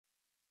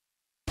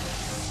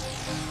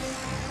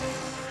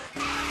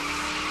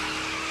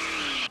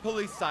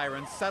police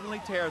sirens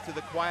suddenly tear through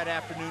the quiet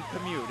afternoon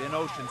commute in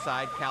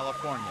Oceanside,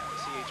 California.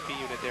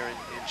 CHP unit there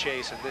in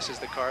chase, and this is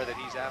the car that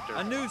he's after.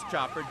 A news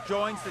chopper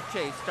joins the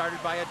chase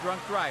started by a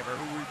drunk driver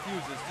who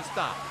refuses to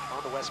stop.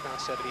 On the westbound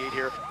 78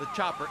 here. The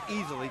chopper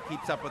easily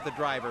keeps up with the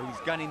driver who's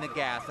gunning the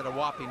gas at a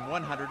whopping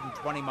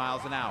 120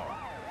 miles an hour.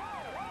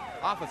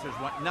 Officers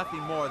want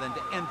nothing more than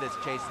to end this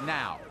chase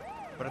now.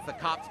 But if the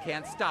cops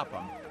can't stop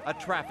them, a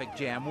traffic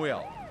jam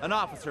will. An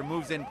officer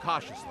moves in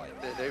cautiously.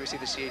 There we see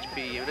the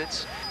CHP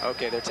units.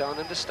 Okay, they're telling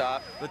them to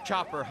stop. The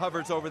chopper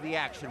hovers over the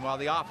action while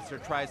the officer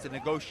tries to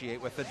negotiate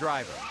with the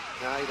driver.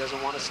 Now he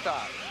doesn't want to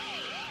stop.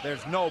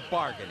 There's no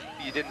bargaining.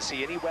 You didn't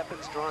see any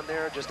weapons drawn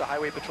there, just a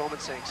highway patrolman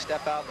saying,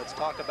 step out, let's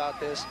talk about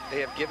this.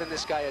 They have given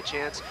this guy a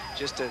chance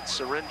just to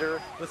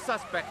surrender. The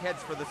suspect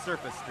heads for the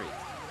surface streets.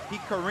 He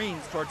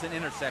careens towards an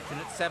intersection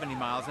at 70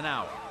 miles an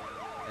hour.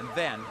 And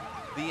then,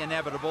 the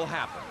inevitable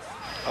happens.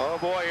 Oh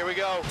boy, here we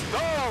go.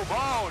 No!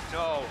 Oh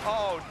no!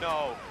 Oh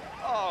no!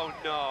 Oh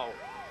no!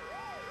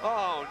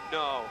 Oh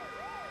no!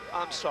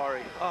 I'm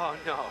sorry. Oh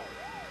no!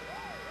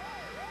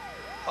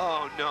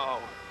 Oh no!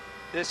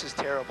 This is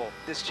terrible.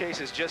 This chase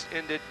has just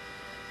ended.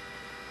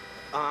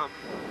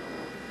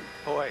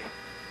 Boy,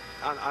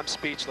 I'm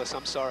speechless.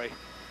 I'm sorry.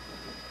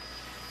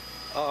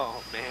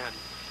 Oh man!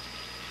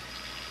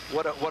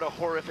 What a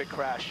horrific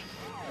crash.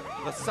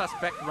 The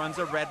suspect runs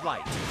a red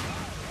light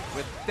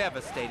with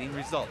devastating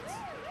results.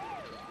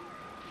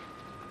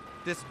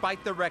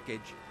 Despite the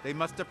wreckage, they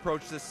must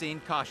approach the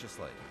scene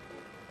cautiously.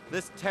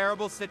 This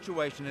terrible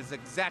situation is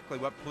exactly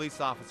what police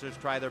officers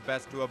try their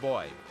best to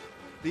avoid.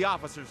 The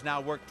officers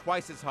now work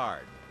twice as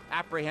hard,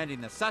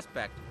 apprehending the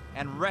suspect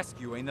and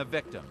rescuing the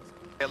victims.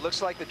 It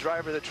looks like the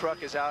driver of the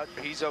truck is out.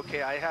 He's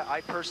okay.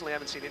 I personally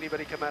haven't seen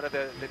anybody come out of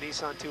the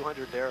Nissan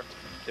 200 there.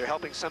 They're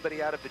helping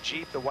somebody out of the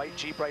Jeep, the white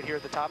Jeep right here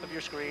at the top of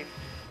your screen.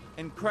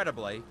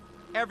 Incredibly,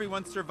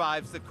 everyone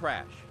survives the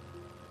crash.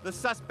 The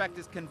suspect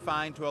is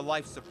confined to a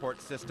life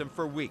support system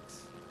for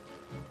weeks.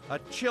 A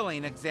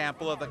chilling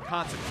example of the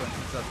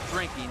consequences of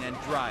drinking and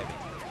driving.